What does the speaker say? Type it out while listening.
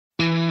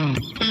Hey,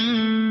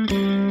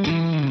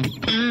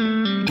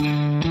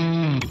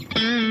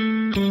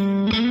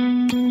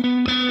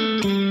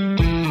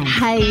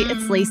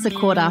 it's Lisa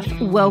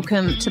Corduff.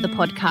 Welcome to the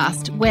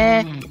podcast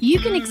where you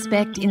can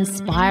expect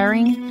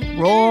inspiring,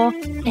 raw,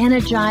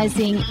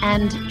 energizing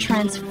and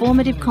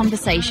transformative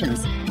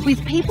conversations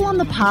with people on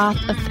the path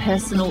of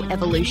personal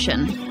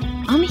evolution.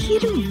 I'm here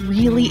to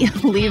really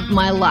live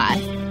my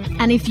life.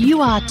 And if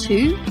you are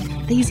too,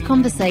 these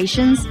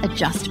conversations are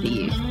just for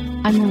you.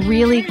 I'm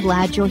really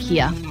glad you're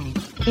here.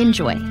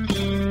 Enjoy.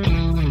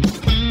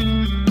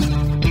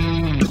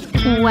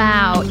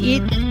 Wow,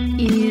 it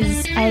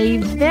is a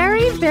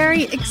very,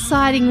 very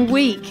exciting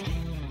week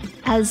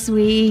as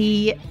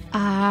we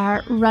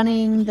are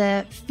running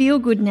the Feel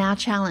Good Now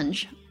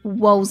Challenge.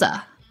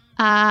 Wowza.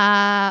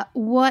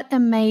 What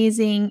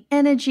amazing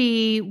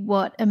energy,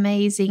 what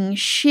amazing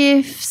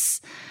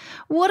shifts,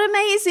 what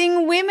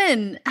amazing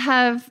women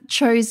have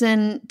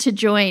chosen to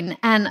join.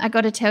 And I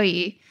got to tell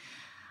you,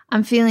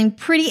 I'm feeling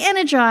pretty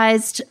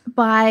energized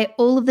by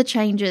all of the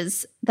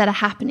changes that are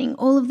happening,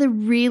 all of the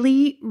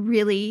really,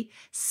 really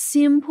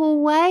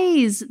simple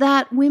ways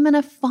that women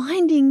are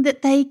finding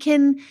that they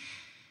can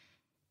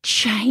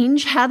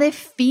change how they're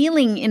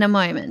feeling in a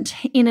moment,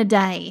 in a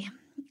day,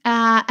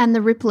 and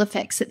the ripple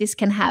effects that this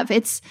can have.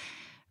 It's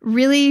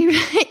really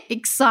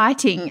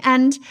exciting.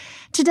 And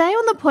today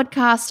on the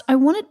podcast, I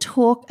want to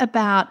talk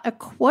about a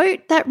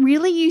quote that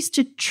really used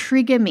to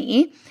trigger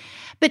me,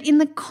 but in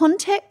the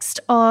context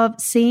of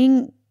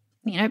seeing,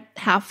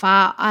 how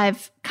far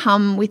I've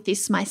come with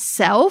this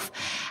myself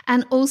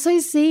and also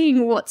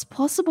seeing what's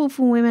possible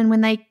for women when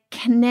they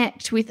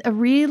connect with a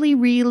really,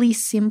 really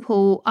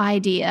simple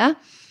idea,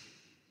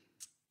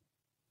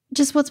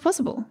 just what's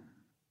possible.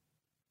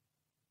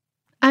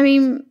 I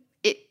mean,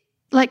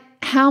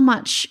 how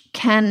much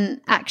can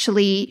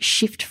actually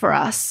shift for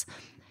us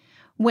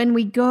when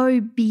we go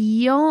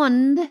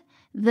beyond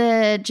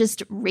the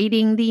just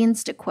reading the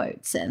Insta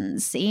quotes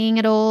and seeing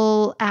it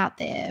all out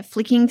there,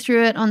 flicking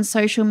through it on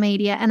social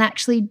media and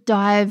actually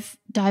dive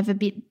a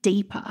bit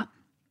deeper.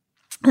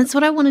 That's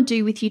what I want to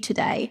do with you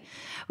today.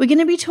 We're going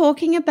to be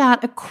talking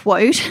about a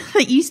quote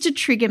that used to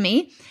trigger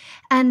me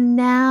and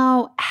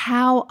now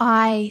how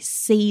I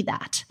see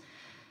that,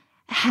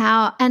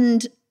 how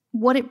and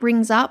what it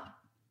brings up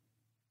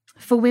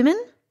for women.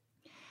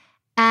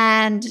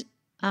 And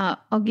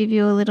I'll give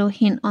you a little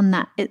hint on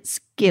that. It's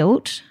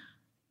guilt.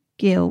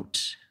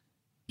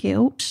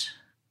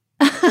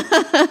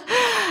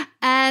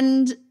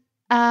 And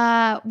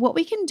what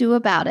we can do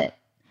about it.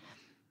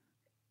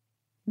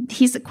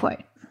 Here's a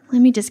quote.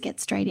 Let me just get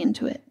straight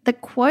into it. The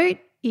quote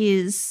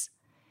is,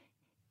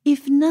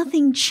 "If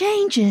nothing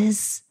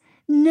changes,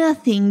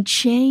 nothing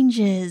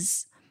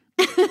changes."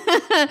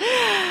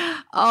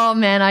 Oh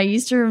man, I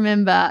used to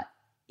remember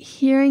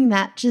hearing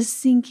that, just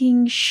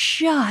thinking,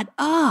 shut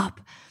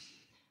up.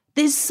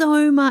 There's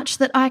so much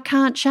that I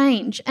can't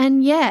change.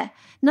 And yeah,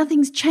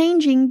 nothing's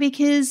changing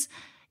because,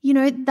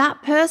 that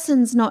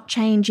person's not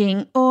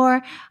changing,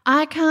 or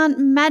I can't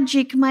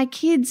magic my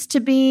kids to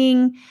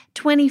being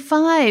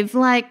 25.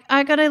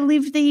 I got to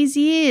live these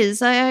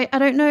years. I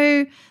don't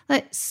know.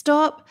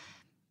 Stop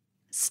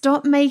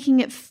making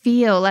it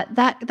feel like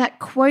that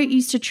quote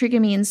used to trigger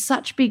me in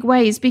such big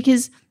ways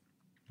because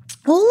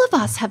all of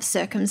us have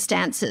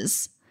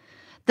circumstances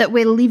that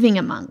we're living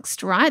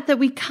amongst, right? That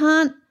we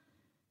can't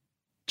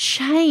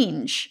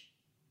change.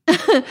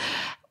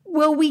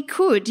 Well, we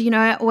could,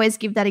 I always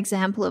give that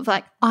example of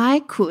I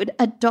could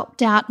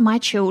adopt out my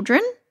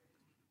children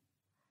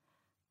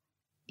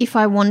if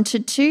I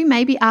wanted to,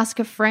 maybe ask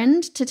a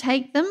friend to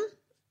take them.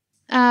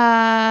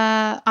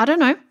 I don't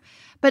know.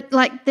 But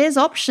there's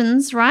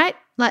options, right?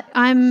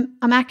 I'm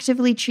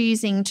actively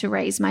choosing to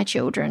raise my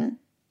children,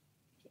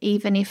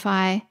 even if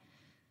I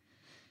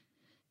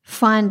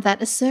find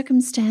that a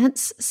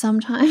circumstance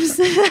sometimes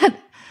that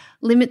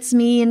limits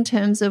me in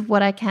terms of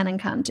what I can and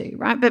can't do,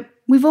 right? But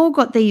we've all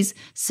got these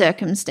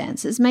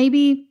circumstances.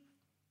 Maybe,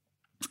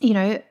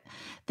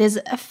 there's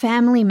a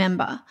family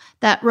member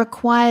that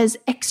requires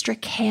extra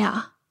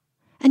care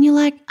and you're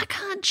like, I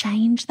can't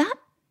change that.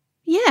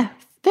 Yeah,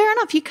 fair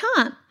enough, you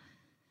can't.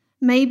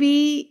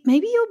 Maybe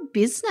your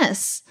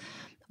business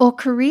or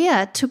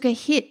career took a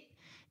hit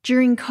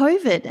during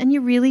COVID and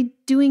you're really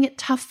doing it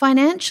tough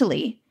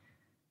financially.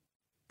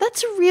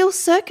 That's a real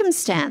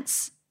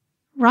circumstance,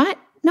 right?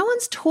 No one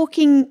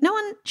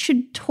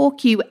should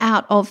talk you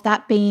out of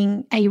that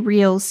being a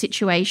real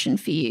situation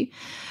for you.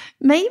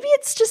 Maybe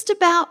it's just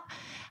about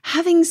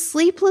having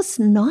sleepless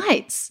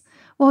nights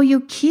while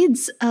your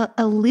kids are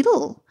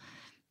little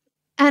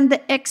and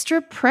the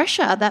extra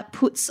pressure that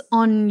puts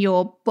on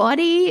your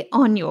body,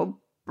 on your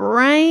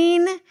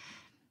brain,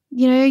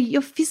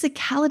 your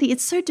physicality.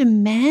 It's so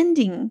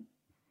demanding.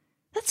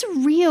 That's a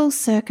real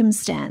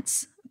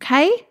circumstance,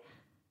 okay?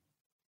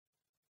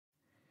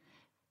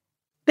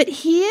 But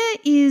here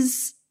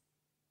is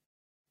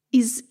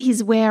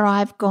where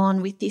I've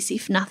gone with this.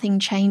 If nothing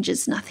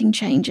changes, nothing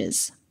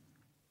changes.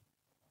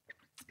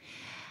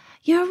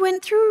 I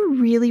went through a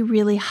really,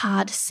 really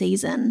hard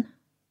season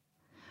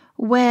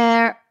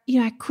where,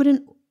 I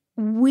couldn't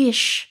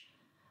wish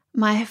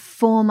my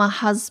former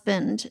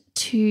husband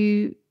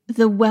to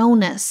the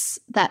wellness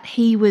that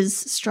he was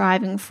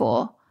striving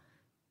for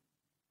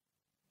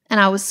and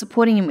I was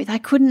supporting him with. I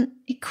couldn't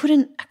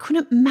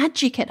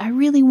magic it. I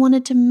really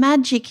wanted to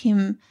magic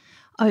him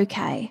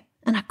okay,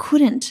 and I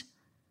couldn't.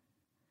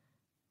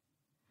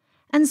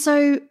 And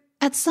so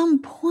at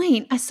some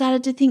point I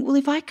started to think, well,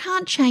 if I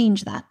can't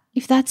change that,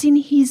 if that's in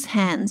his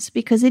hands,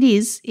 because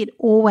it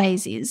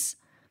always is,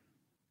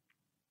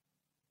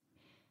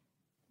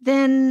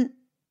 then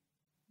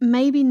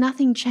maybe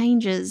nothing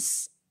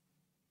changes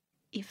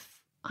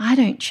if I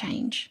don't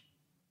change.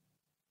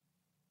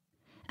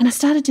 And I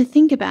started to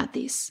think about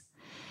this,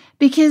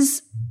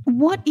 because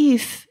what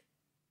if,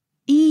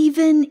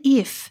 even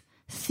if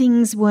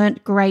things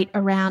weren't great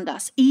around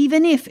us,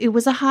 even if it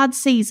was a hard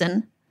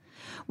season,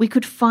 we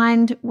could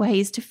find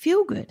ways to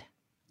feel good,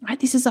 right?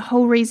 This is the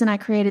whole reason I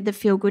created the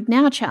Feel Good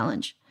Now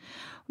Challenge.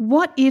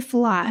 What if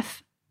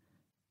life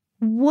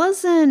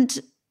wasn't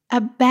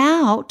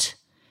about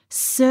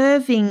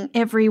serving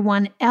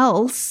everyone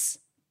else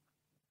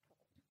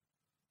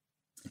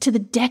to the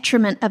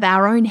detriment of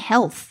our own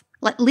health?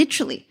 Like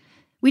literally,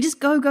 we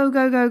just go, give,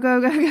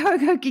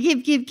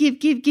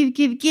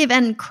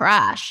 and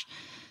crash.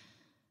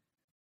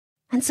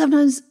 And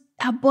sometimes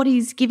our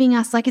body's giving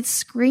us, like, it's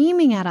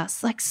screaming at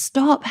us, like,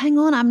 stop, hang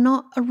on, I'm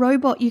not a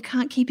robot. You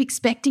can't keep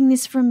expecting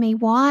this from me.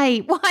 Why?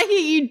 Why are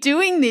you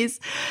doing this?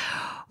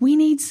 We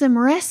need some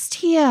rest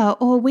here,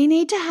 or we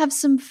need to have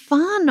some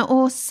fun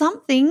or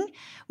something.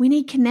 We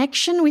need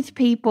connection with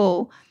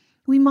people.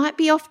 We might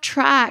be off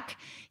track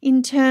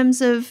in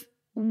terms of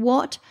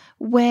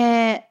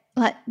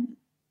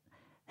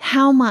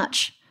how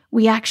much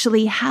we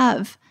actually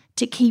have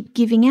to keep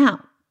giving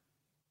out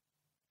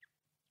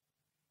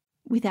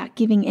without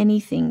giving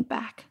anything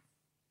back.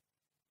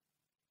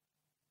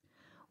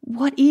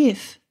 What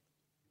if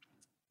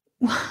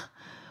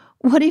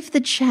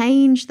the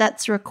change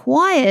that's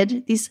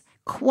required, this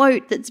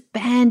quote that's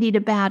bandied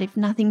about, if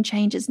nothing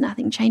changes,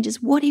 nothing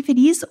changes, what if it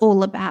is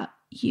all about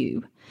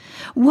you?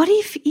 What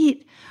if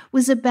it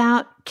was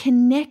about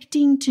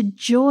connecting to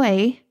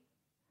joy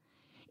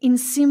in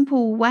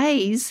simple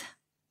ways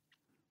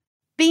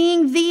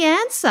being the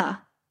answer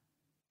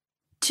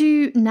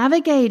to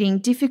navigating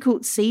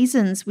difficult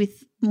seasons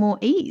with more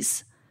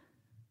ease,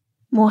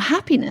 more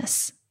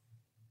happiness?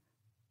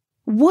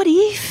 What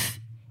if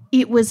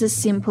it was as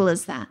simple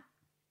as that?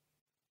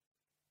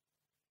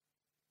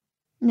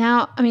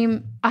 Now, I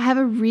mean,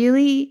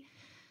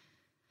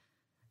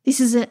 this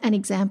is an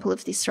example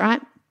of this,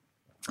 right?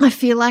 I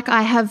feel like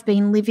I have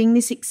been living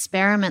this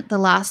experiment the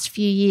last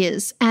few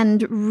years,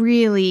 and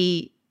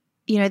really,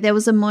 there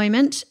was a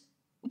moment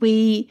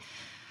we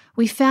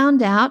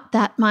found out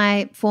that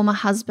my former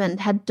husband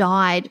had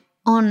died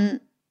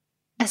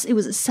it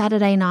was a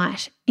Saturday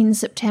night in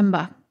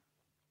September,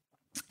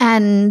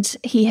 and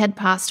he had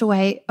passed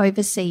away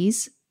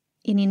overseas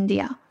in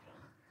India.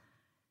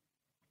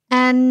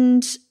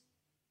 And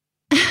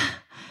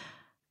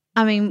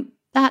I mean,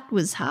 that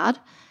was hard.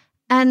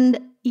 And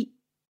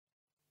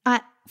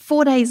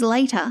 4 days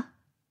later,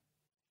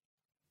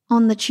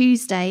 on the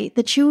Tuesday,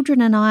 the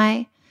children and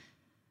I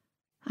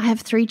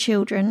have 3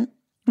 children,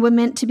 were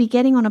meant to be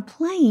getting on a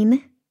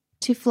plane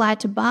to fly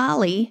to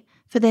Bali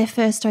for their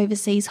first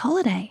overseas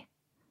holiday.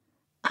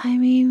 I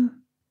mean,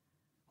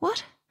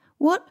 what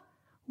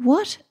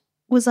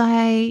was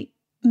I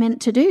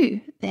meant to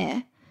do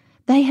there?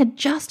 They had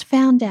just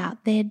found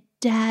out their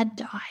dad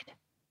died.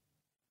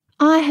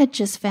 I had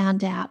just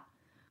found out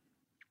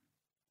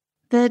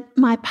that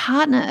my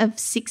partner of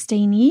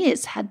 16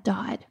 years had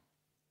died.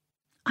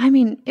 I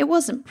mean, it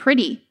wasn't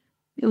pretty.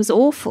 It was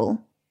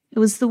awful. It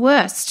was the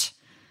worst.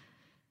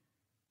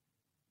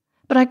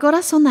 But I got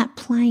us on that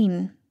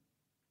plane,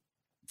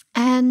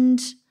 and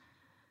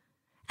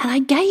I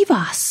gave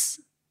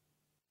us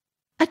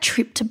a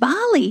trip to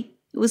Bali.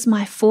 It was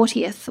my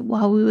 40th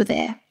while we were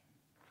there.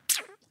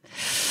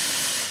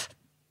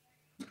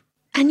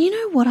 And you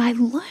know what I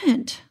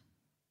learned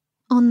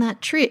on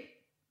that trip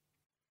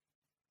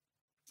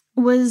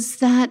was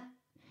that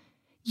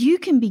you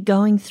can be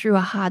going through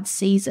a hard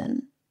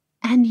season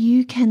and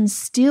you can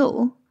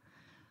still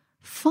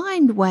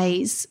find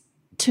ways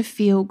to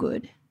feel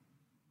good.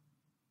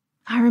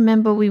 I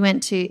remember we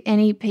went to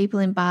any people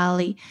in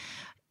Bali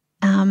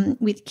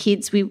with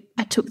kids.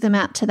 I took them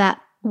out to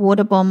that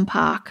water bomb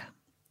park,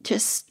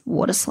 just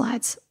water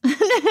slides,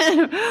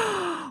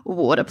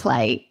 water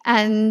play.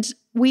 And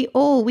we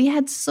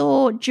had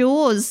sore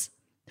jaws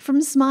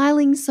from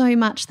smiling so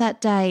much that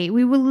day.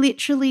 We were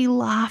literally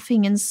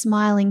laughing and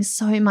smiling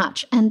so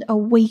much. And a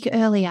week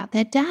earlier,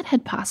 their dad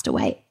had passed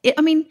away.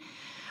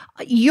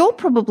 You're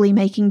probably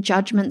making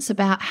judgments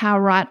about how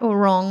right or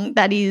wrong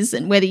that is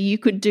and whether you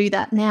could do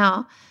that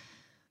now.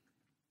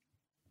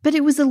 But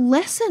it was a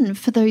lesson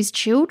for those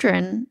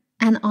children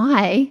and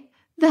I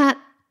that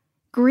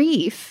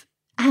grief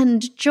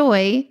and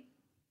joy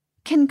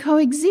can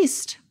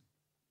coexist,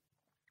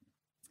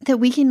 that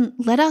we can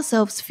let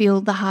ourselves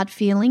feel the hard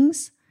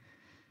feelings,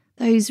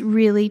 those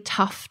really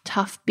tough,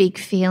 big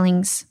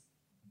feelings.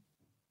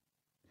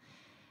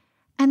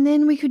 And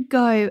then we could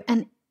go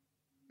and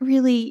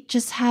really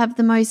just have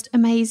the most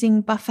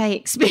amazing buffet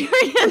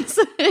experience.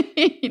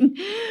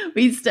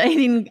 We stayed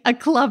in a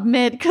Club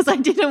Med because I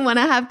didn't want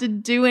to have to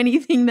do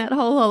anything that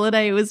whole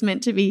holiday. It was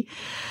meant to be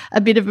a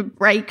bit of a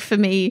break for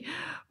me,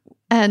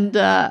 and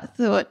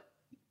thought,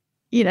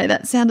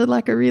 that sounded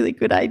like a really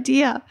good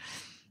idea.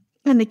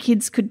 And the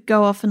kids could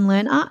go off and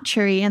learn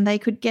archery, and they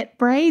could get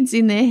braids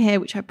in their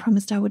hair, which I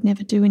promised I would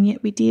never do, and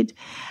yet we did.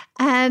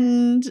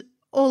 And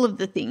all of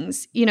the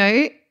things,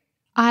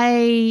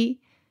 I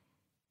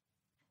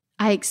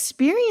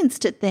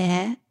experienced it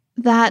there,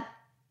 that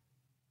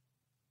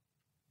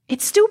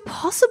it's still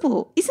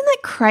possible. Isn't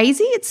that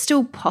crazy? It's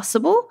still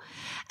possible.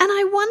 And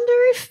I wonder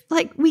if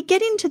we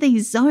get into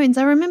these zones.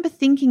 I remember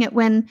thinking it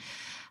when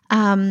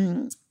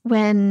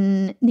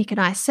Nick and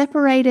I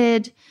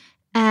separated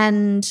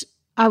and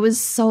I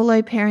was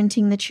solo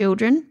parenting the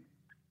children,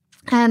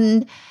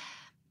 and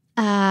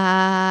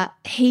I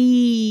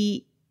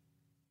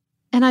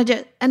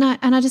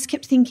just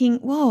kept thinking,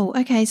 whoa,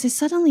 okay, so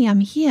suddenly I'm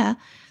here.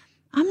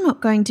 I'm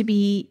not going to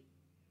be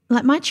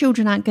my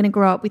children aren't going to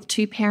grow up with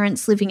two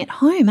parents living at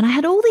home. And I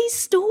had all these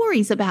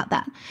stories about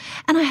that.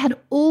 And I had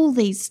all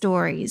these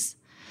stories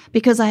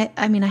because I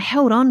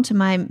held on to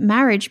my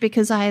marriage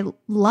because I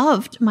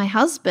loved my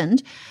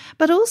husband,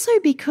 but also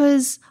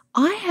because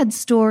I had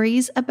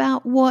stories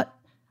about what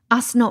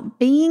us not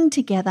being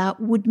together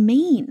would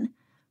mean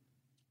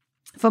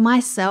for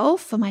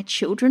myself, for my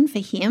children, for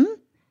him.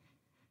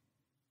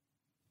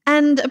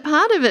 And a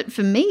part of it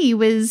for me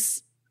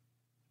was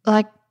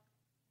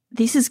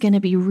this is going to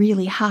be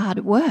really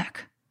hard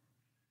work.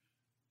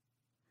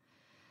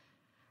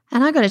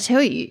 And I got to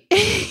tell you,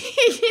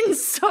 in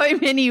so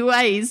many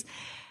ways,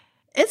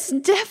 it's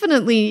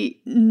definitely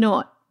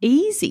not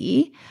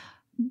easy,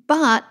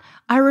 but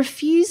I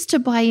refuse to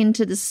buy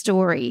into the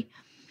story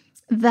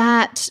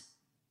that,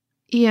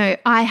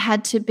 I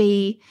had to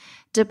be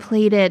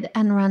depleted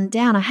and run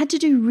down. I had to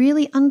do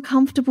really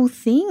uncomfortable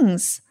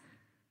things,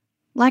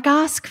 like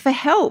ask for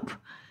help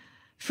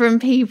from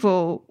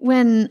people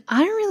when I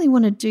don't really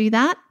want to do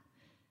that.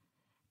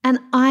 And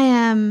I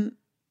am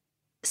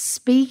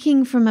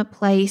speaking from a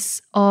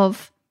place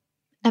of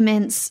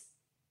immense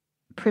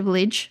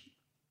privilege.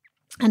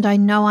 And I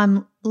know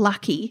I'm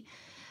lucky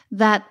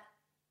that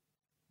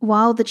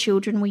while the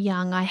children were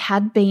young, I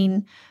had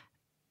been,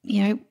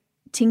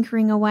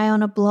 tinkering away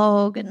on a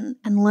blog and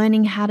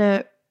learning how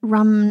to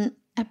run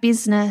a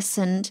business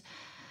and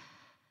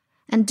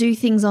do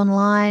things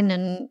online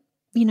and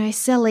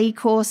sell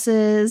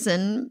e-courses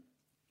and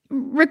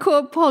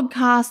record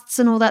podcasts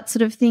and all that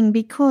sort of thing,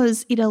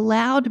 because it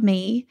allowed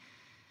me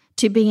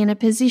to be in a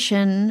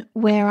position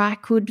where I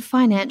could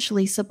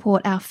financially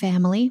support our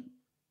family.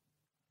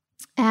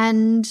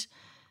 And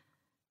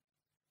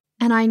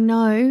I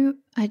know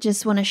I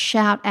just want to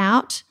shout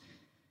out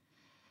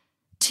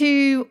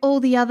to all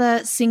the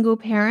other single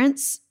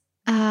parents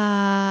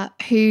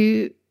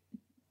who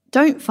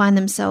don't find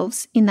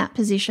themselves in that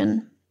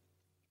position.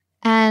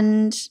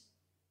 And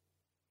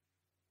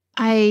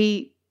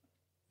I'm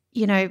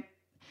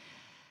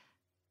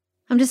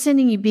just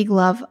sending you big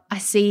love. I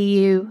see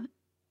you,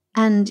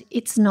 and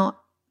it's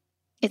not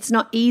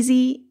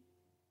easy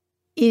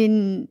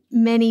in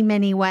many,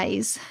 many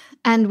ways.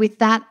 And with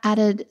that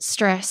added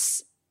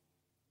stress,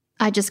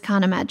 I just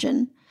can't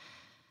imagine.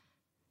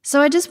 So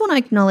I just want to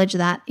acknowledge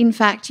that. In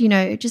fact,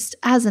 just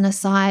as an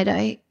aside,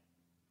 I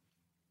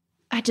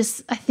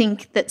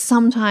think that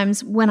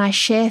sometimes when I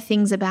share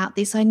things about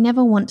this, I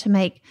never want to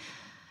make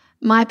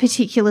my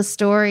particular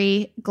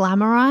story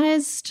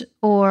glamorized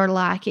or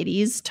like it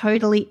is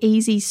totally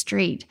easy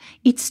street.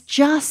 It's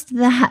just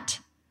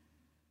that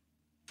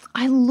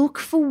I look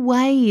for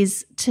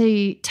ways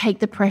to take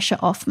the pressure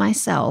off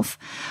myself.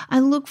 I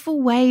look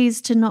for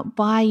ways to not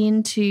buy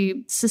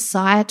into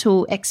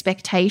societal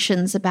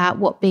expectations about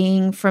what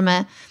being from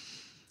it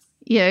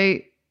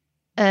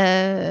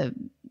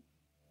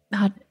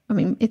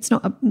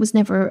was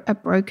never a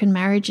broken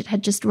marriage. It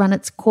had just run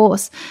its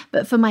course.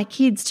 But for my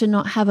kids to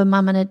not have a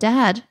mum and a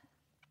dad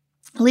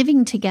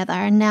living together,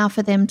 and now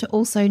for them to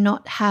also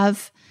not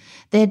have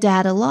their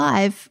dad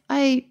alive,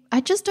 I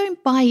just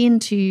don't buy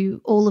into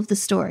all of the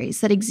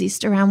stories that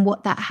exist around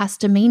what that has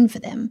to mean for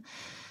them.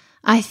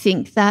 I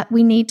think that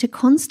we need to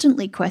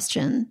constantly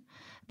question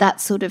that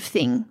sort of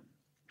thing.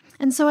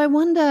 And so I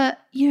wonder,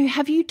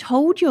 have you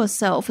told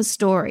yourself a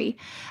story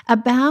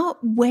about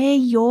where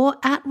you're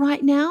at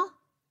right now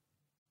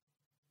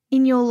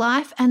in your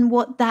life and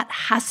what that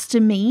has to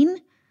mean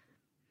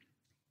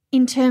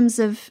in terms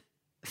of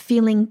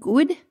feeling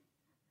good,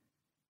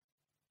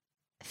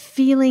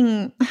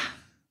 feeling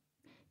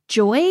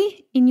joy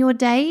in your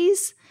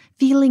days,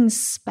 feeling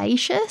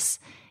spacious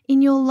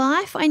in your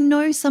life? I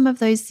know some of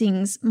those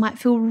things might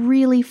feel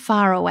really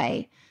far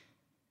away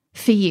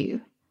for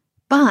you,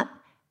 but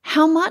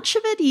how much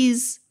of it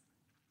is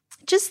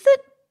just that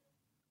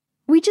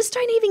we just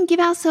don't even give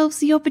ourselves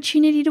the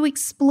opportunity to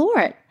explore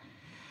it?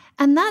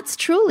 And that's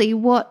truly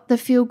what the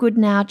Feel Good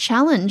Now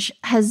Challenge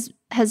has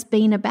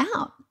been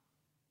about.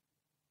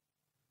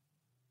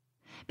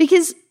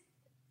 Because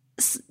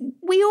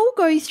we all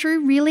go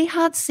through really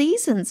hard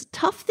seasons.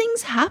 Tough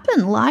things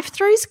happen. Life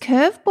throws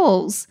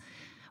curveballs.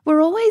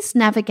 We're always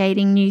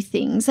navigating new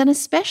things, and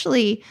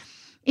especially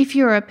if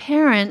you're a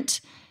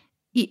parent,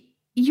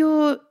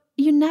 you're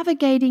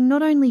navigating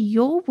not only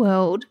your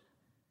world,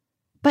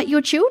 but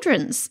your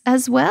children's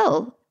as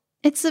well.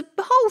 It's a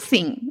whole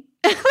thing.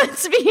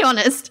 Let's be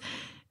honest.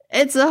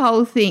 It's a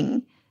whole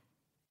thing.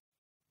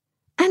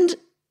 And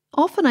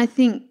often I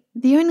think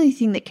the only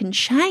thing that can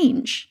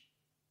change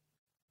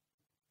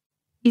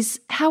is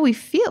how we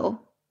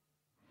feel,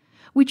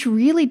 which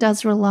really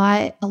does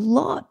rely a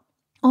lot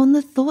on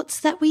the thoughts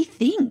that we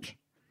think.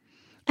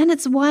 And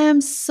it's why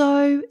I'm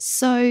so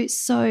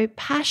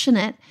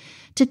passionate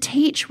to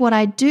teach what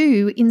I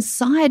do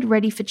inside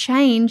Ready for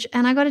Change.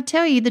 And I got to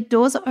tell you, the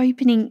doors are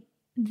opening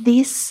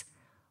this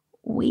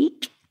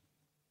week.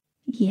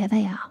 Yeah,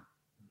 they are.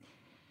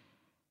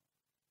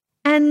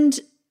 And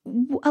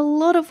a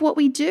lot of what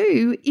we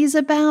do is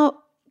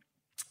about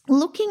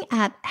looking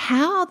at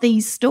how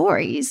these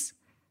stories,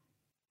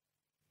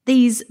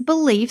 these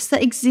beliefs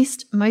that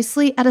exist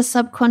mostly at a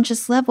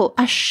subconscious level,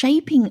 are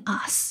shaping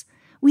us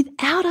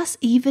without us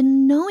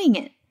even knowing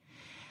it.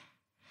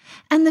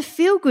 And the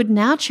Feel Good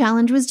Now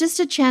Challenge was just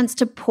a chance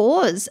to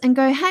pause and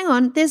go, hang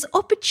on, there's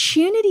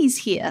opportunities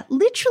here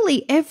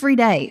literally every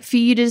day for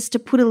you just to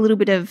put a little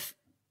bit of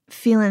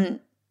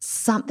feeling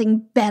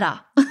something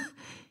better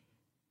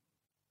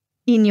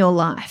in your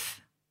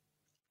life.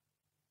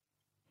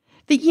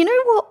 But you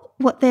know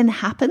what then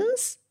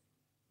happens?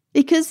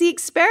 Because the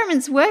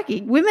experiment's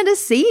working. Women are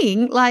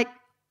seeing like,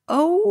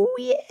 oh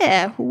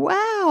yeah,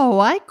 wow,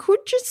 I could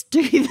just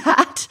do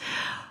that.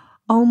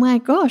 Oh my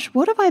gosh,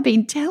 what have I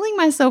been telling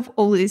myself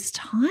all this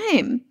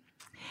time?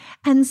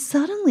 And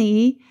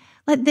suddenly,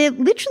 like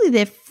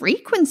their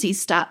frequency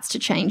starts to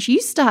change.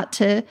 You start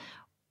to,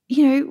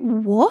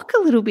 walk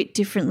a little bit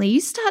differently.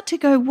 You start to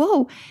go,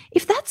 whoa,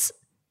 if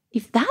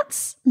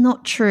that's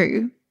not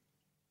true,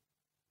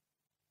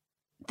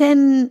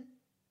 then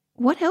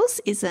what else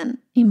isn't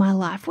in my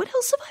life? What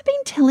else have I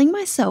been telling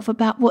myself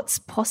about what's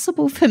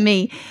possible for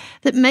me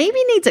that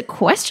maybe needs a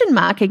question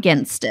mark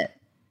against it?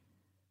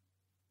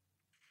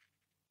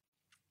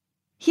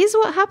 Here's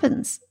what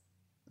happens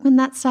when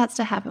that starts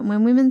to happen,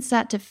 when women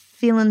start to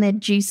feel their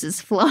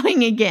juices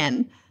flowing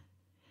again.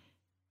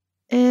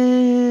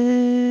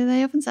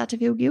 They often start to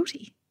feel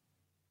guilty.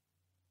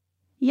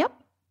 Yep.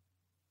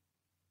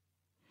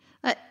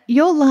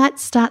 Your light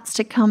starts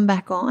to come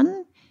back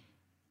on.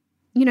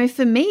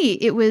 For me,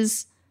 it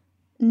was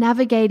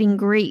navigating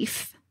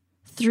grief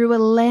through a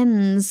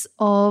lens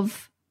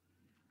of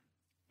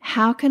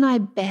how can I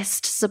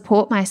best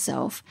support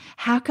myself?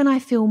 How can I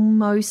feel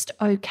most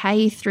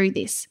okay through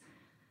this?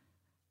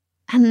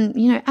 And,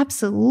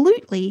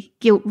 absolutely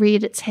guilt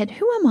reared its head.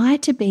 Who am I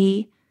to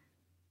be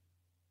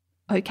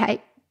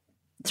okay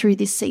through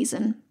this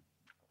season?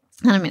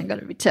 And I've got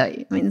to tell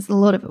you, a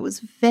lot of it was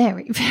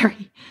very,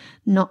 very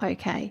not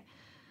okay.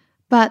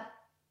 But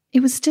it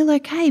was still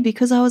okay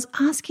because I was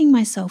asking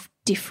myself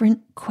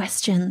different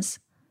questions.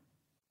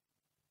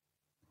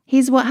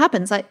 Here's what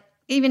happens,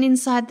 even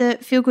inside the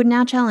Feel Good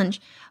Now Challenge.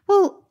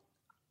 Well,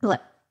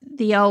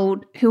 the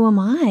old, who am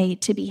I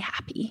to be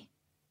happy?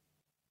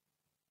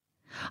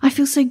 I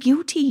feel so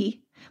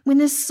guilty when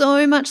there's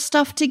so much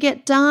stuff to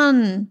get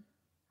done.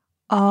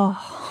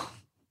 Oh,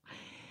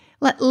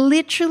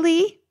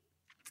 literally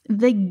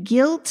the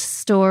guilt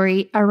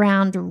story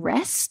around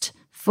rest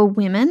for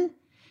women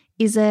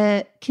is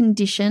a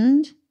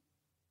conditioned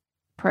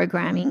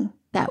programming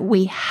that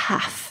we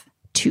have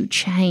to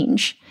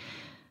change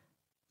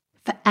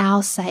for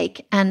our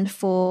sake and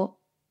for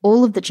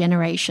all of the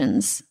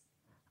generations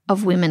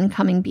of women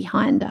coming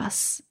behind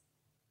us.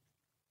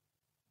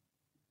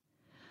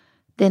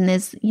 Then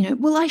there's,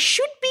 I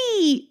should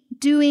be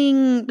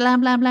doing blah,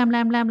 blah, blah,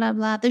 blah, blah, blah,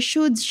 blah. The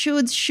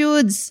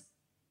shoulds.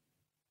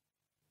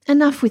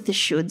 Enough with the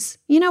shoulds.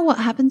 You know what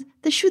happens?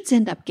 The shoulds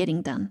end up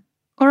getting done.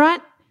 All right?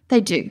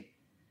 They do.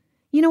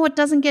 You know what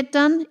doesn't get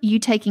done? You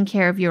taking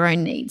care of your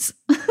own needs.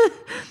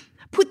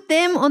 Put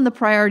them on the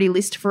priority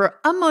list for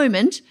a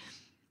moment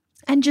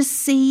and just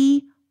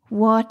see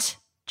what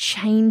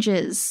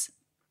changes.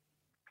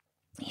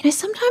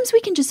 Sometimes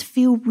we can just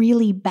feel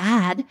really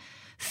bad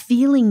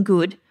feeling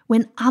good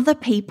when other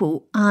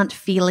people aren't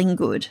feeling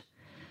good.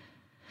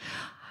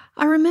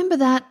 I remember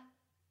that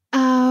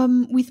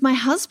with my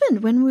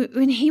husband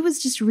when he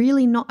was just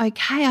really not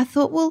okay. I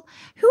thought, well,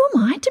 who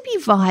am I to be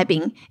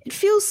vibing? It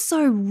feels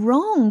so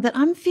wrong that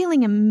I'm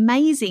feeling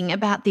amazing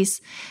about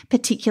this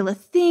particular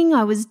thing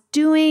I was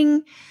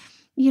doing.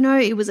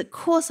 It was a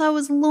course I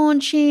was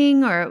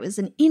launching, or it was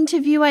an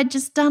interview I'd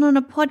just done on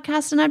a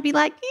podcast, and I'd be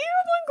like,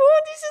 oh my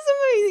God, this is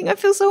amazing. I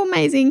feel so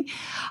amazing.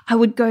 I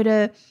would go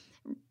to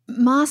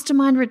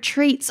mastermind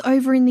retreats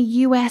over in the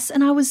US,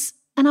 and I was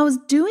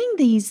doing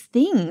these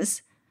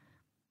things.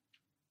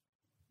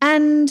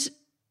 And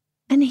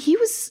he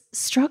was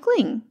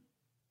struggling,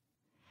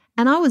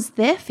 and I was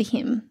there for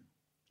him.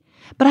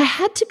 But I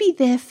had to be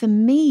there for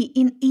me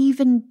in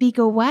even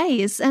bigger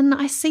ways, and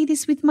I see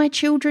this with my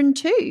children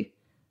too.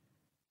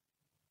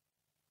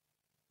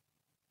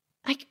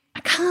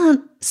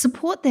 can't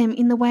support them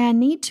in the way I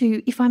need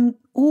to if I'm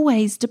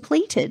always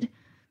depleted.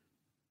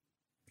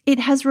 It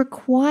has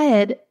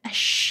required a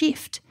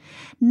shift.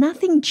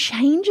 Nothing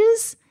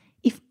changes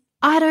if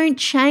I don't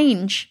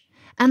change.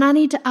 And I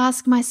need to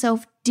ask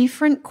myself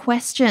different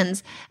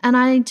questions, and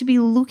I need to be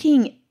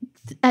looking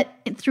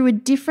through a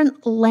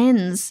different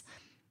lens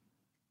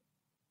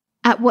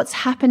at what's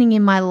happening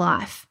in my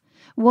life,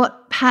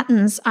 what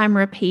patterns I'm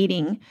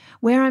repeating,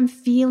 where I'm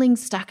feeling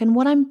stuck, and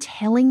what I'm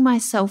telling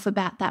myself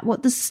about that,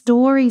 what the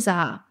stories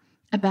are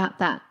about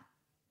that.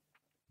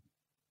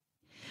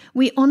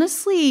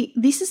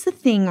 This is the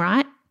thing,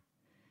 right?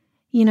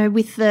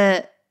 With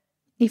the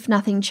if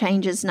nothing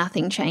changes,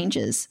 nothing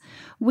changes.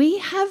 We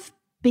have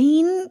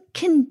been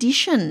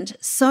conditioned,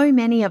 so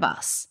many of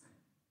us,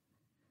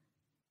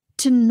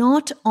 to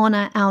not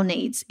honor our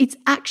needs. It's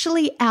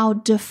actually our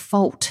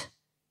default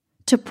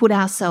to put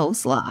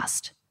ourselves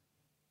last.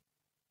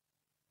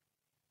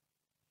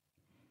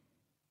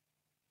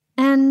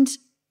 And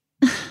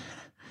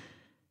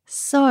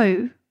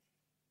so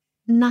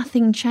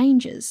nothing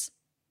changes.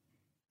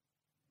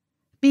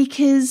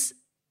 Because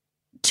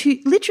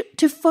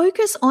to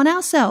focus on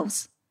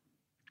ourselves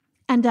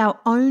and our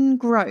own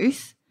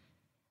growth,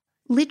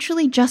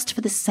 literally just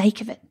for the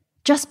sake of it,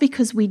 just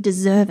because we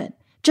deserve it,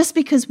 just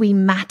because we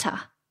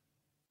matter,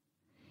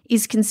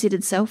 is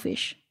considered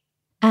selfish,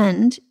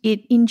 and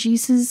it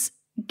induces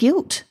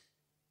guilt.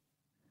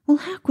 Well,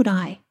 how could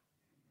I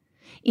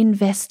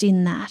invest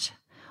in that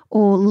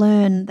or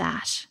learn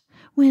that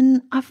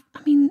when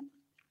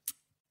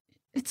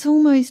it's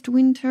almost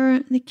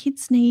winter, the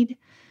kids need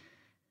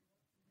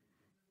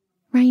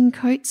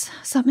raincoats,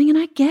 something, and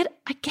I get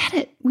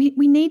it. We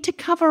need to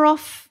cover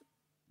off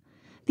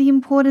the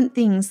important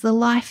things, the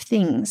life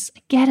things.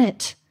 I get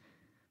it.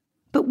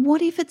 But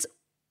what if it's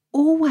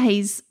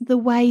always the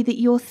way that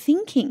you're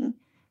thinking,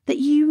 that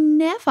you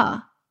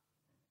never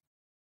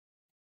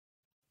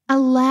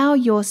allow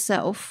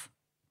yourself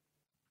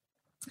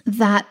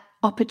that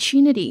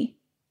opportunity?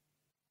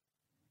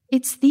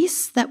 It's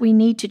this that we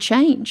need to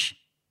change.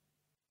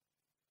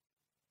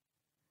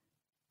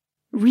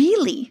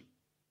 Really?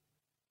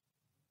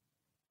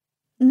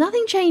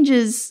 Nothing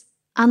changes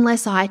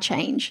unless I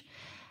change.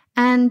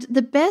 And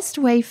the best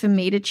way for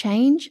me to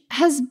change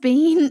has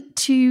been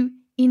to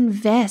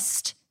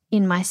invest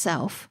in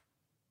myself.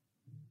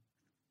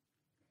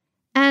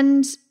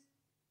 And,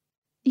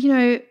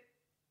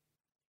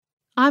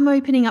 I'm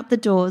opening up the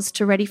doors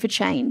to Ready for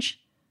Change.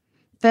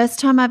 First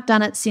time I've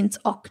done it since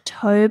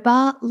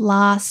October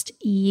last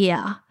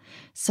year.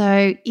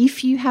 So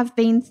if you have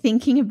been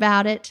thinking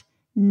about it,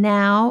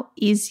 now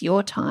is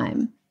your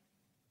time.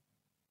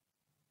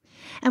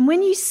 And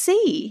when you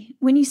see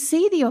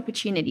the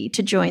opportunity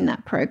to join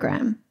that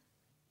program,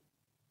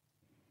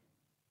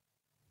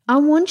 I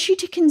want you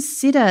to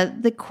consider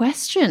the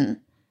question,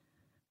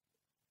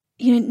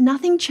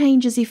 nothing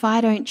changes if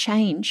I don't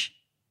change.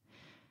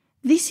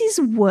 This is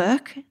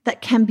work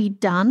that can be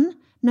done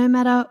no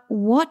matter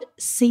what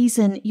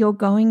season you're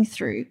going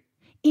through.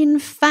 In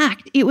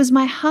fact, it was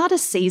my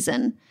hardest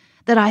season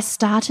that I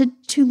started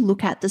to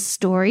look at the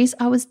stories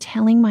I was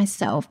telling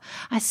myself.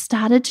 I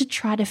started to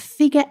try to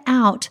figure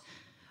out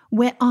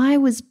where I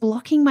was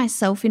blocking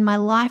myself in my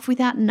life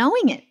without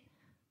knowing it.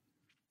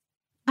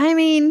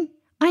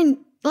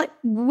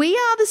 We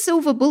are the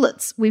silver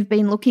bullets we've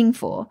been looking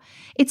for.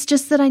 It's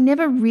just that I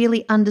never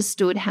really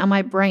understood how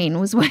my brain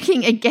was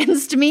working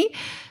against me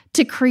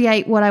to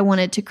create what I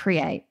wanted to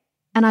create.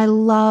 And I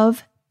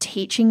love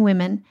teaching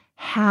women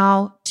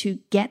how to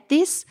get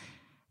this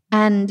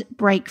and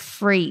break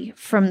free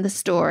from the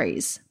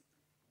stories.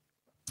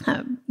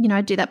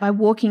 I do that by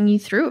walking you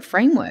through a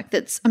framework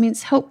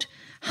it's helped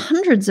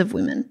hundreds of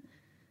women.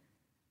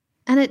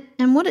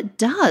 And what it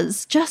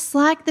does, just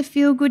like the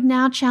Feel Good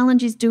Now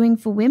Challenge is doing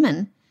for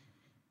women,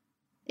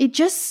 it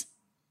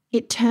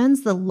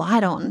turns the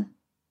light on.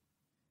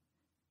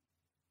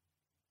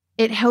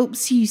 It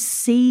helps you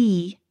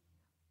see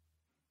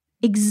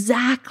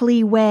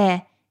exactly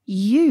where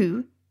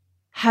you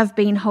have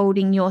been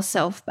holding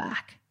yourself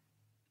back.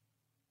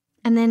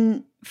 And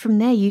then from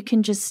there,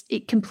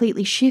 it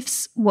completely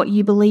shifts what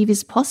you believe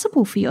is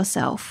possible for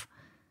yourself.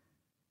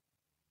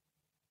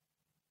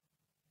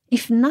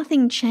 If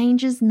nothing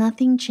changes,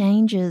 nothing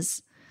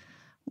changes.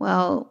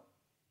 Well,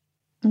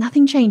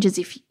 nothing changes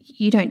if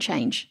you don't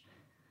change.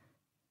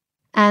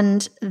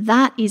 And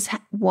that is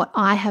what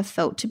I have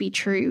felt to be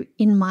true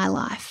in my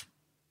life.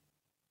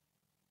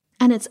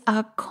 And it's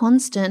a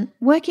constant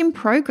work in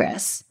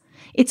progress.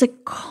 It's a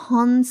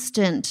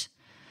constant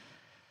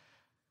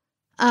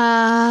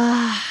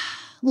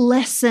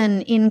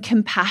lesson in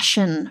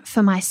compassion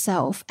for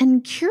myself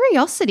and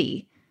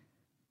curiosity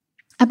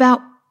about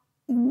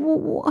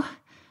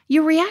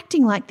you're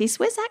reacting like this.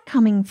 Where's that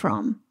coming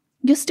from?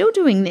 You're still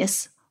doing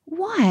this.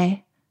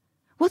 Why?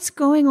 What's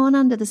going on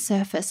under the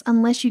surface?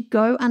 Unless you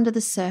go under the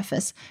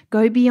surface,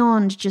 go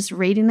beyond just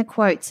reading the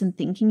quotes and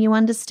thinking you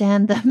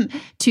understand them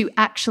to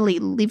actually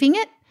living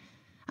it.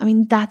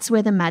 That's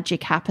where the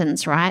magic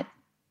happens, right?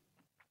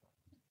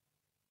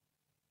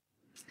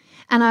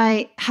 And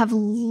I have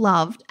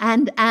loved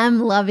and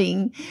am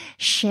loving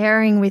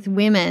sharing with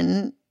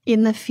women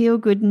in the Feel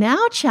Good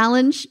Now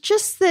challenge,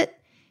 just that,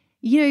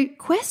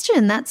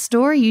 question that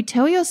story you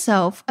tell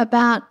yourself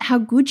about how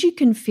good you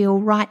can feel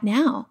right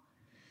now.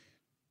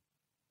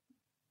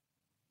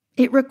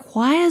 It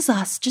requires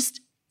us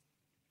just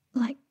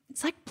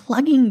it's like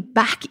plugging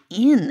back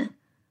in.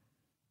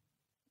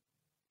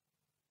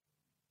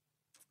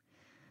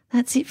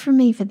 That's it from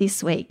me for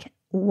this week.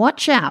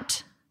 Watch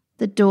out.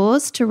 The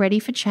doors to Ready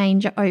for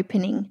Change are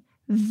opening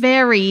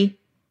very,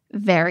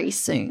 very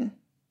soon.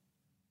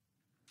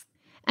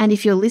 And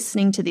if you're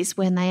listening to this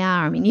when they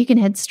are, you can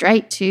head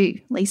straight to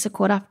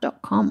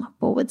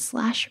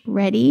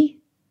lisacorduff.com/ready.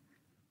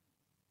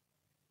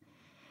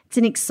 It's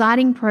an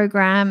exciting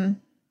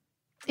program.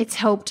 It's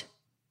helped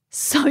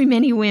so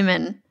many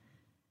women,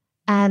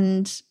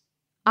 and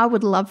I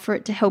would love for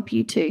it to help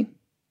you too.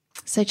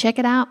 So check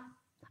it out.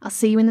 I'll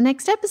see you in the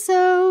next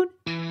episode.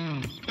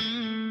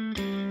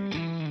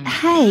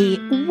 Hey,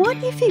 what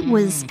if it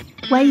was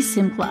way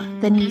simpler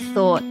than you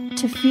thought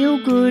to feel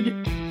good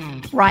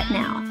right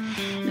now?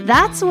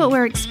 That's what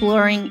we're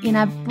exploring in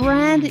a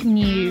brand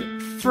new,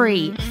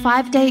 free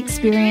 5-day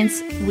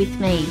experience with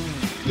me.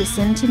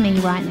 Listen to me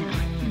right now.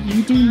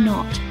 You do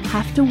not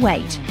have to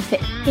wait for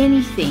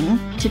anything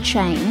to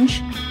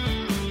change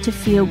to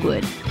feel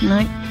good.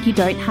 No, you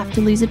don't have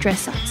to lose a dress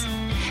size.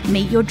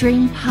 Meet your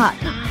dream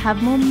partner,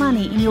 have more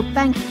money in your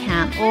bank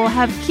account, or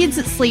have kids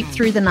that sleep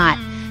through the night.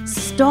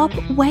 Stop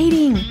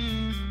waiting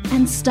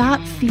and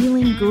start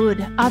feeling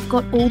good. I've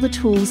got all the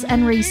tools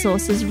and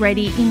resources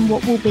ready in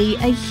what will be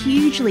a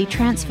hugely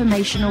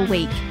transformational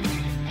week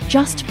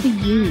just for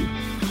you.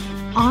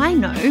 I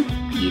know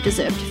you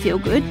deserve to feel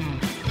good.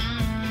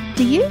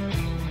 Do you?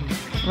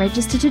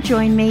 Register to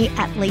join me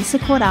at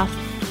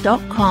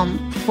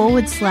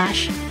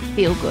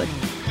lisacorduff.com/feelgood.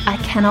 I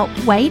cannot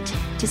wait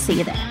to see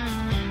you there.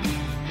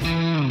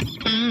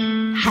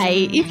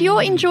 Hey, if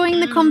you're enjoying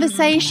the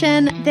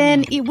conversation,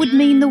 then it would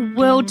mean the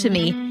world to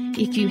me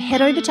if you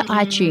head over to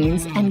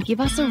iTunes and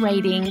give us a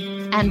rating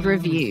and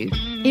review.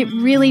 It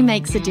really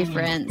makes a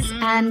difference,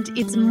 and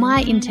it's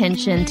my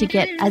intention to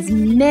get as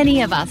many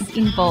of us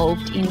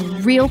involved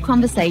in real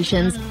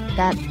conversations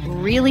that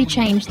really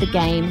change the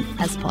game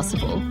as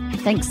possible.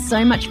 Thanks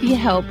so much for your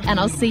help, and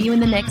I'll see you in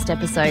the next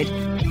episode.